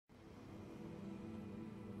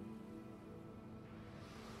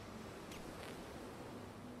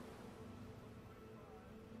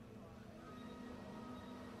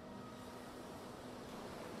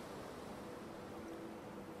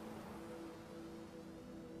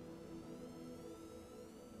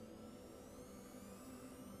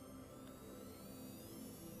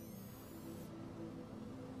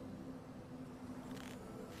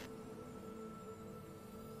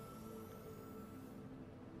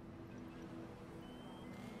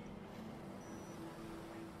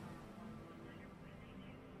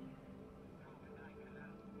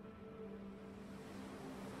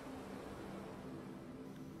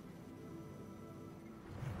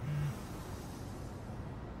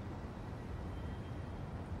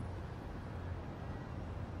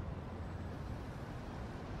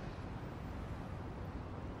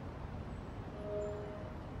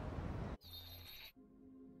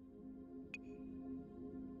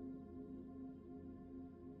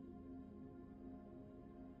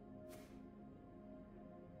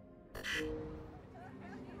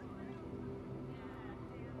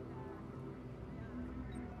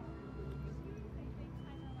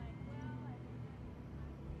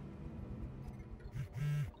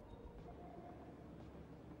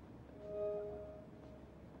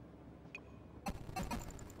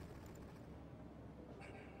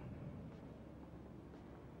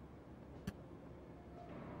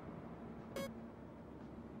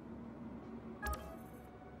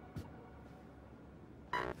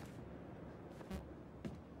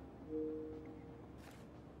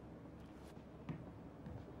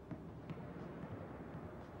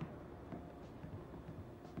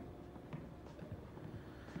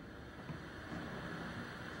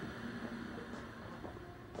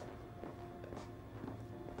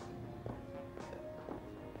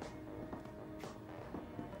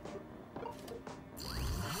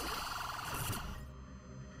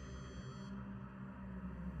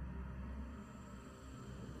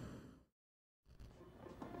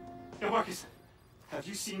Yo, Marcus, have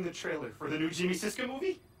you seen the trailer for the new Jimmy Siska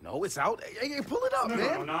movie? No, it's out. Hey, pull it up, man.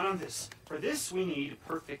 No, not on this. For this, we need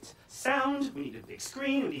perfect sound. We need a big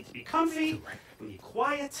screen. We need to be comfy. We need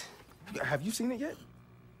quiet. Have you seen it yet?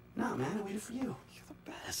 No, man, I waited for you. You're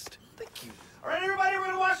the best. Thank you. All right, everybody, we're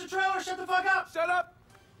gonna watch the trailer. Shut the fuck up. Shut up.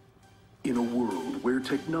 In a world where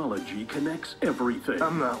technology connects everything.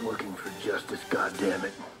 I'm not looking for justice,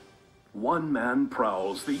 goddammit. One man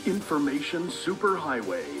prowls the information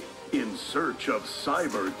superhighway in search of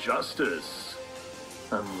cyber justice.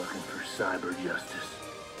 I'm looking for cyber justice.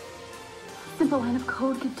 A simple line of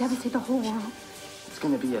code could devastate the whole world. It's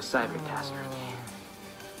gonna be a cyber catastrophe.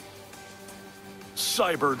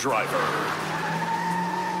 CyberDriver.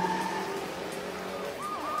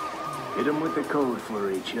 Hit him with the code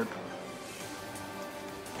flurry, Chip.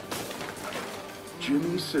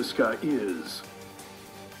 Jimmy Siska is...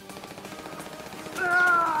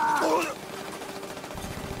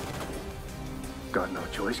 Got no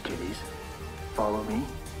choice, kiddies. Follow me,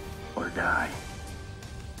 or die.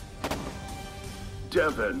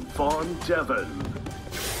 Devin Von Devin.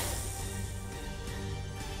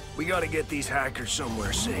 We gotta get these hackers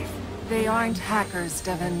somewhere safe. They aren't hackers,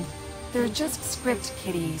 Devin. They're just script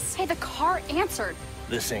kiddies. Hey, the car answered.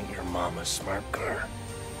 This ain't your mama's smart car.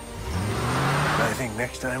 I think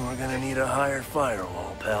next time we're gonna need a higher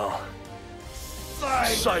firewall, pal.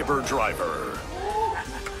 CyberDriver.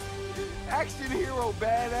 Action hero,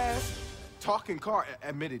 badass. Talking car.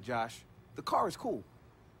 Admit it, Josh. The car is cool.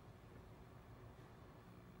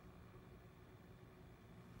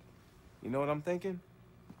 You know what I'm thinking?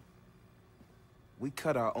 We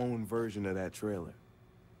cut our own version of that trailer.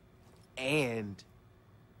 And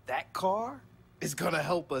that car is gonna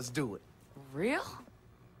help us do it. Real?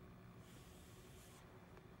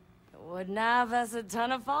 Wouldn't have us a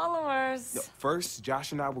ton of followers. Yo, first,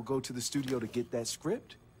 Josh and I will go to the studio to get that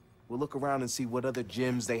script. We'll look around and see what other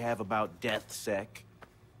gems they have about DeathSec,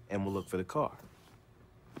 and we'll look for the car.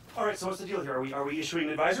 All right, so what's the deal here? Are we issuing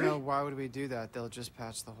an advisory? No, why would we do that? They'll just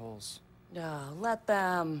patch the holes. Let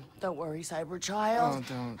them. Don't worry, Cyber Child.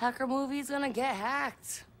 Oh, don't. Hacker movie's gonna get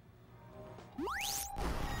hacked.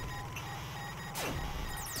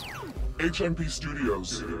 HMP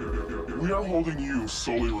Studios. We are holding you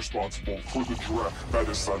solely responsible for the dreck that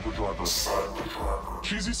is CyberDriver.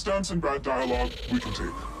 Cheesy stunts and bad dialogue, we can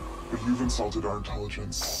take. But you've insulted our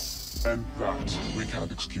intelligence, and that we can't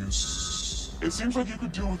excuse. It seems like you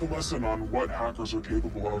could do with a lesson on what hackers are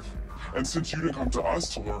capable of. And since you didn't come to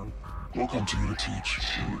us to learn, we'll come to you to teach.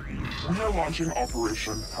 We are launching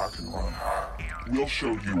Operation Hack and Run. We'll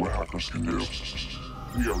show you what hackers can do.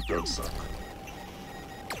 We are DeadSec.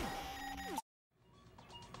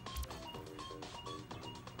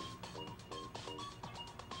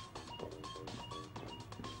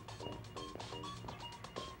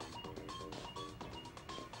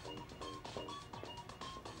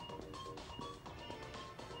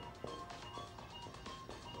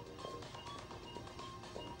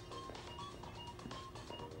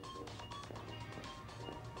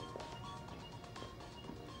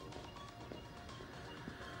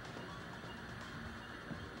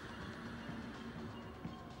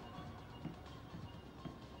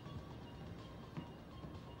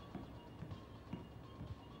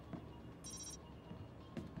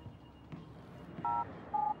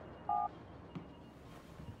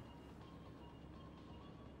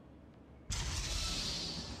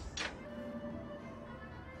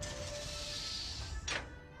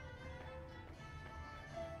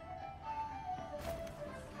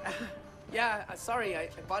 Yeah, sorry, I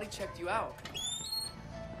body checked you out.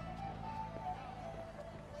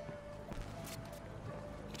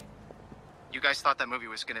 You guys thought that movie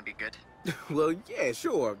was gonna be good? Well, yeah,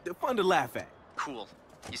 sure. They're fun to laugh at. Cool,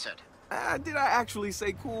 you said. Did I actually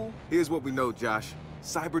say cool? Here's what we know, Josh.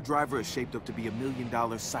 CyberDriver is shaped up to be $1 million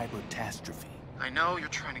cyber-catastrophe. I know you're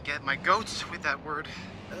trying to get my goats with that word.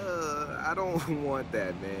 I don't want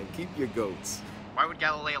that, man. Keep your goats. Why would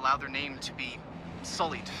Galilei allow their name to be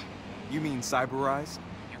sullied? You mean cyberized?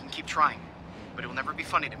 You can keep trying, but it will never be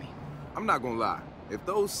funny to me. I'm not gonna lie. If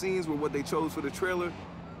those scenes were what they chose for the trailer,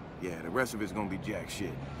 yeah, the rest of it's gonna be jack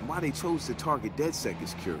shit. And why they chose to target DeadSec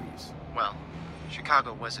is curious. Well,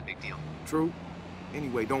 Chicago was a big deal. True.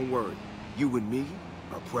 Anyway, don't worry. You and me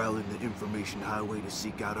are prowling the information highway to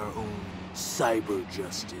seek out our own cyber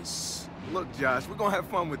justice. Look, Josh, we're gonna have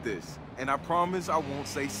fun with this. And I promise I won't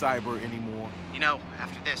say cyber anymore. You know,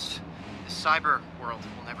 after this, the cyber world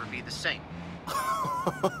will never be the same.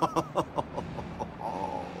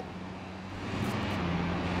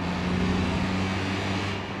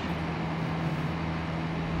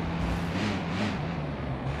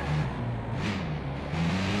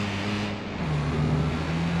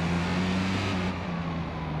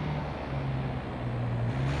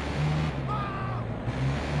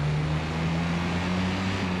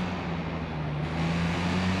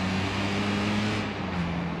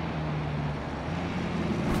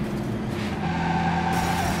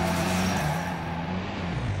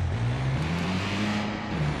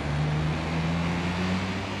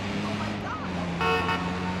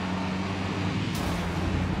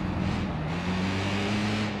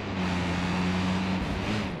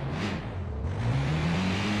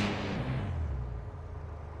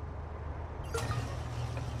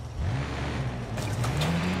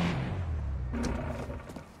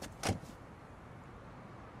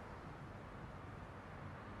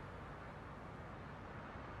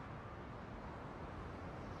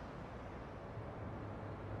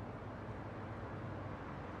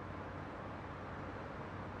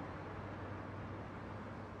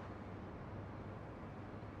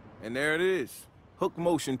 And there it is. Hook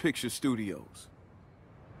Motion Picture Studios.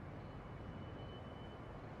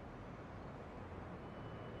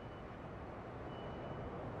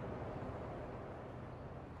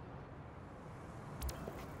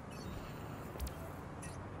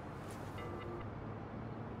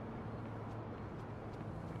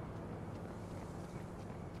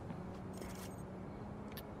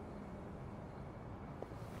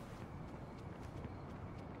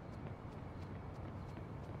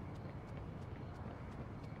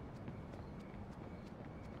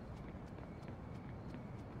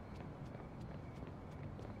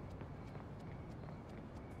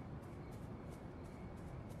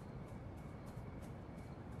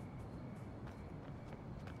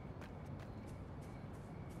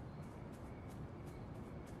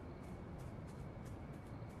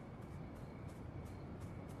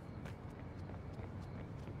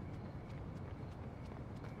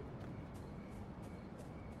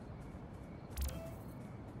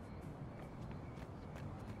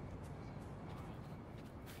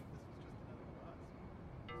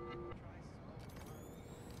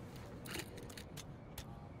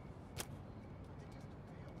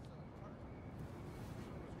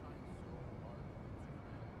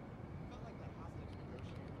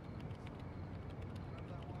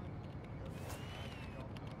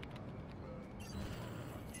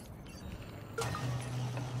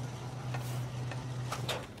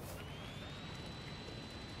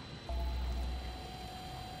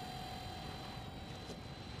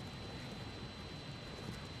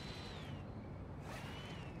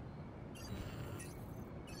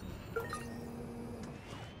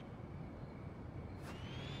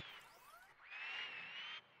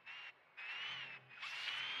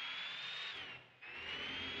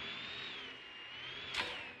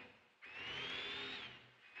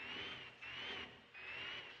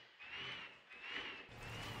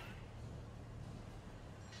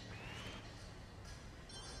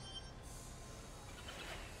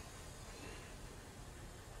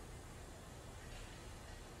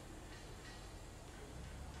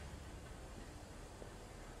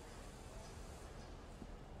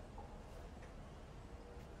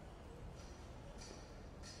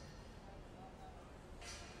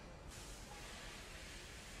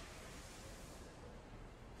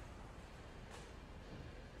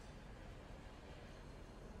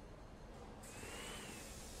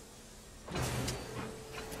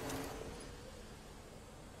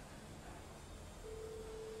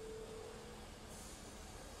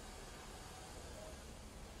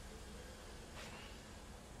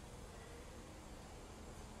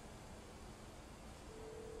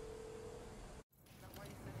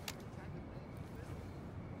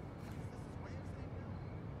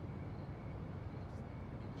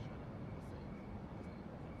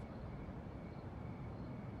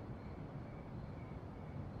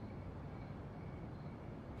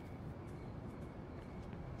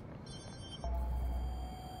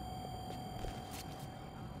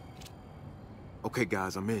 Okay,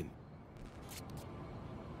 guys, I'm in.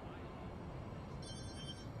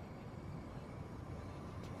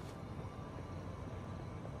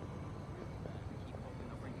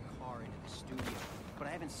 But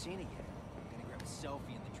I haven't seen it yet. I'm gonna grab a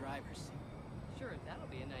selfie in the driver's seat. Sure,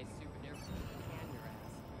 that'll be a nice souvenir for you to can your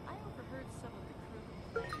ass. I overheard some of the crew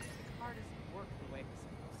complain the car doesn't work the way it's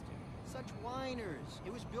supposed to. Such whiners.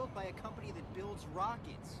 It was built by a company that builds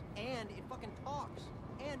rockets. And it fucking talks.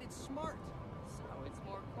 And it's smart. So it's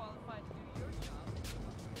more qualified to do your job.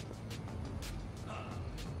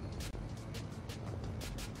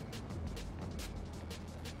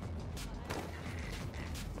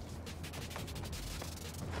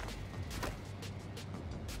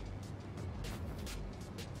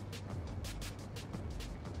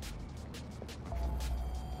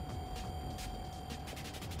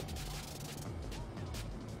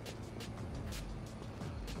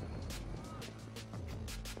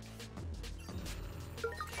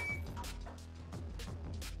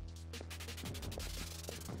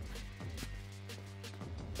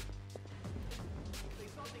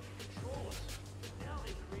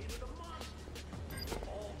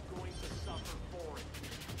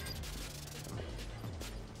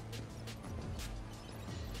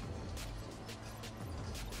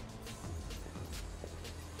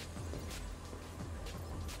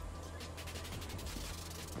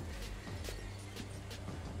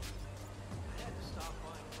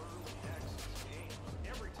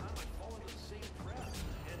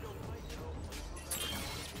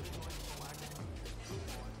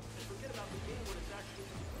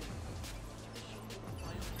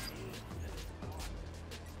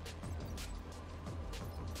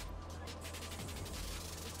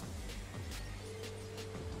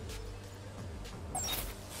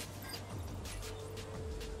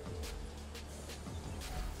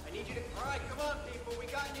 right, come on, people. We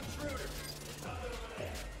got an intruder.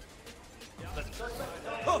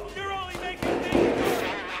 Oh, you're only making things.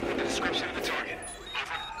 Follow up with the description of the target.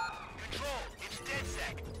 Over. Control, it's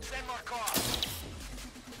DedSec. Send Markov.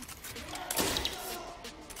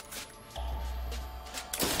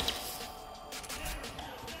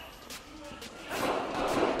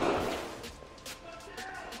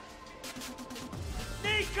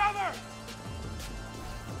 Need cover!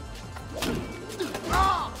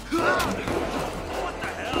 What the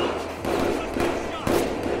hell?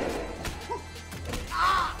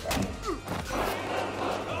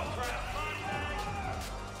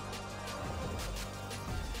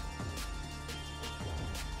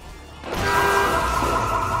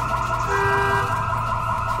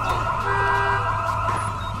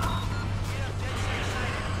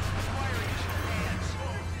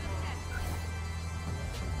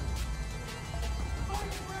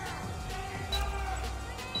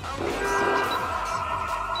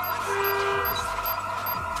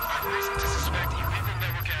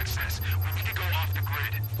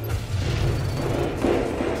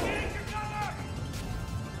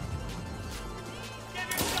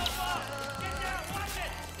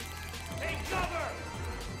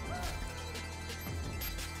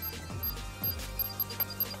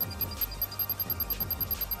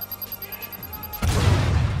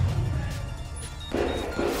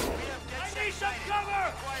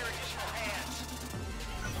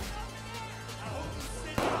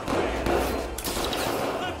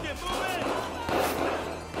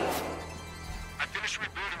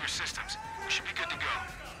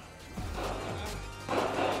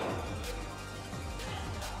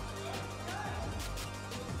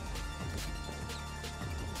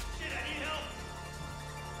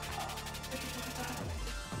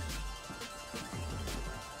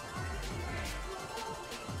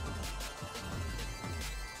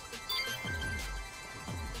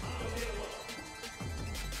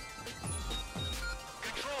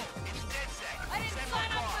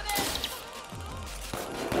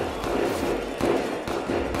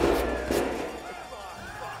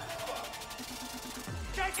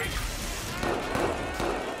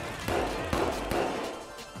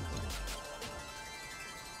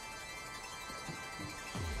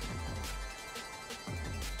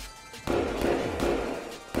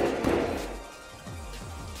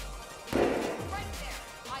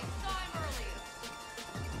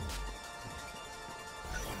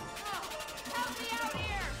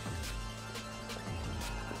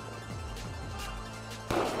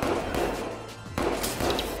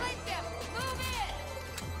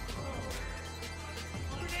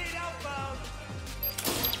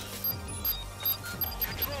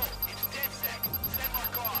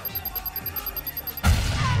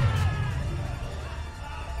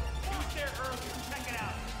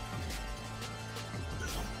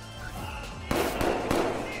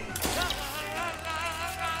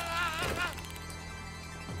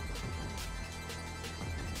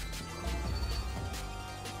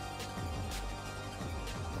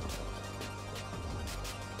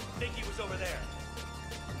 Think he was over there.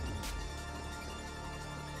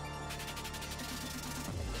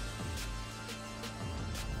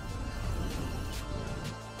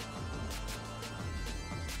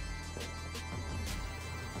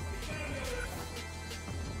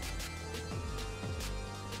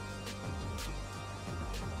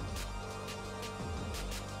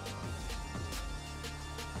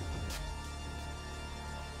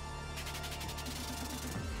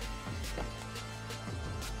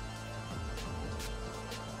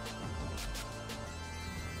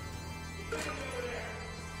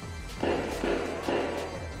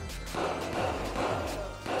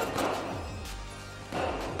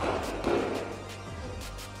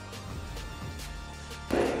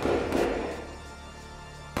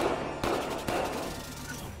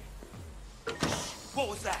 What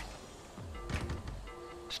was that?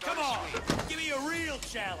 Come on, give me a real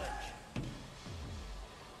challenge.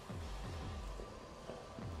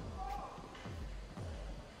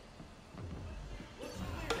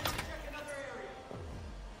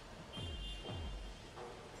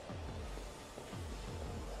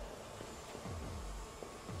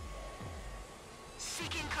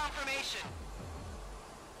 Seeking confirmation.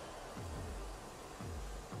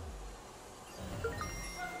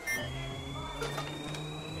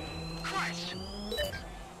 Christ!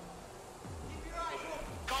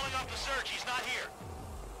 Calling off the search, he's not here.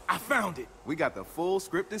 I found it! We got the full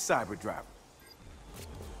scripted CyberDriver.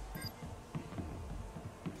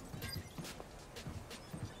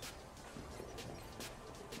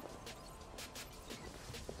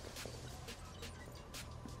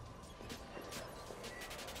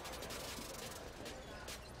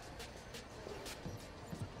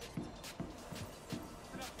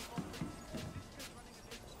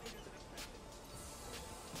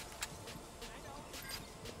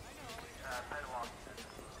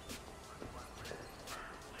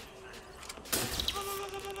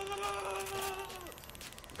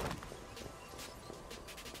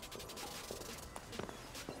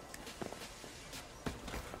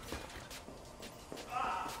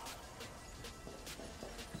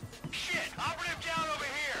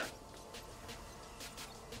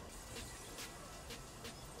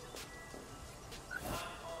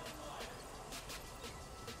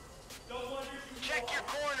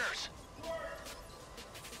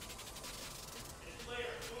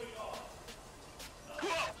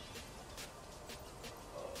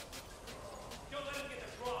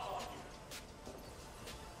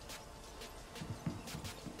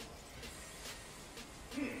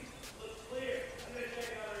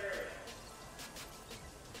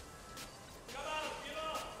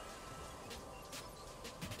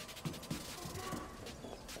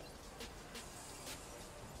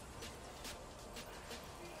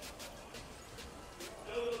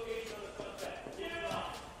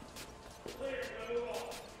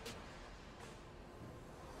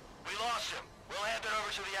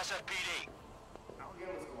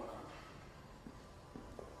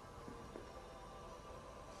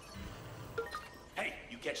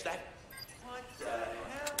 catch that? What the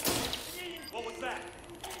hell? What was that?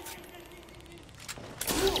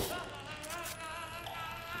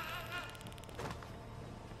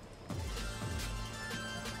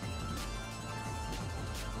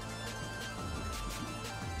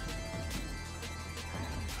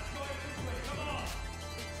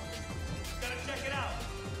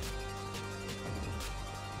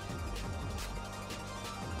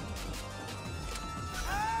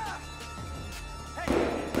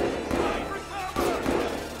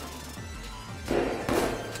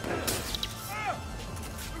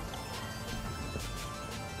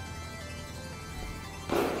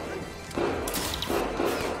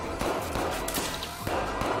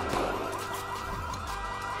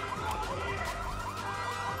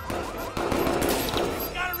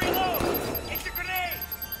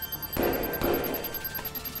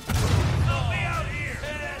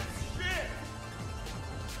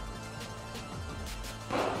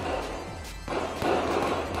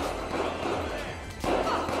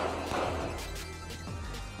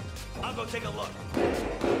 I'll go take a look.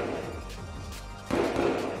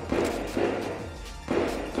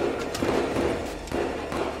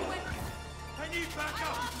 I need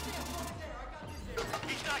backup.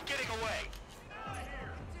 He's not getting away. Get out of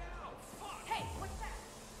here. Hey, what's that?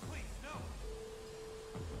 Please, no.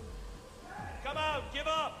 Come out, give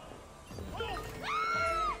up.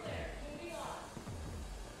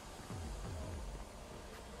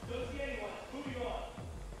 Don't see anyone. Who are you on?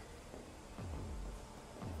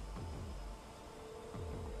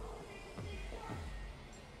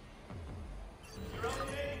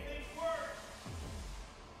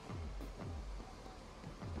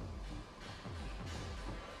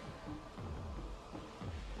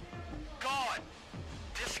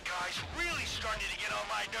 Really starting to get on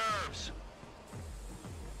my nerves.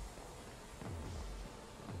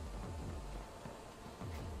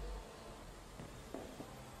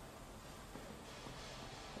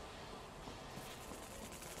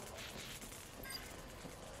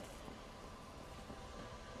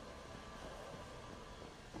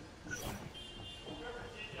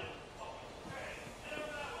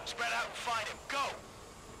 Spread out and find him. Go!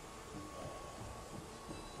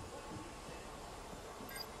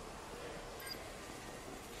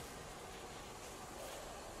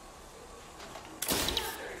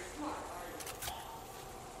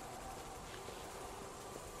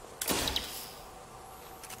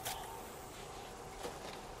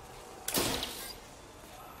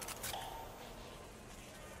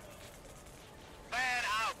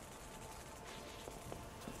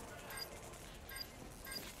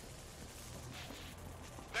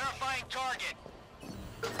 Target.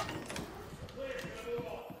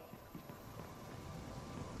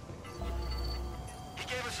 He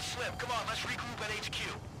gave us a slip. Come on, let's regroup at HQ.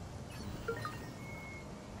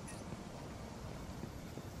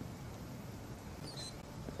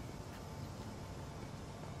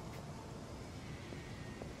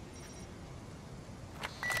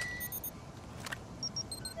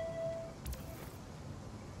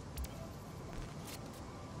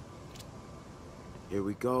 Here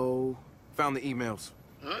we go. Found the emails.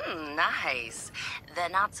 Nice. The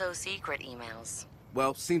not-so-secret emails.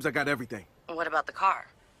 Well, seems I got everything. What about the car?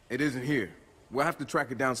 It isn't here. We'll have to track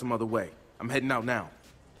it down some other way. I'm heading out now.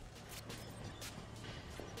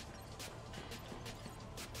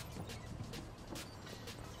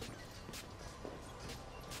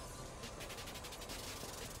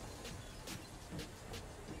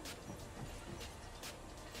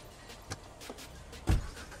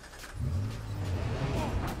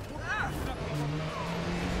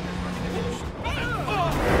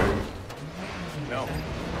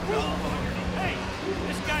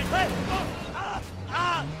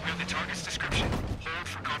 We have the target's description. Hold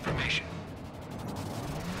for confirmation.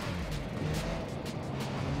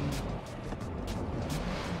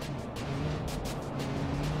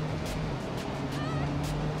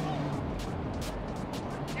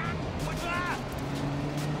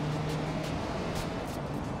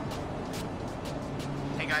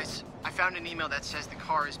 Hey guys, I found an email that says the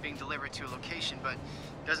car is being delivered to a location, but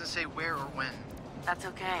doesn't say where or when. That's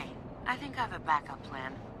okay. I think I have a backup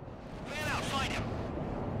plan. Man out, find him.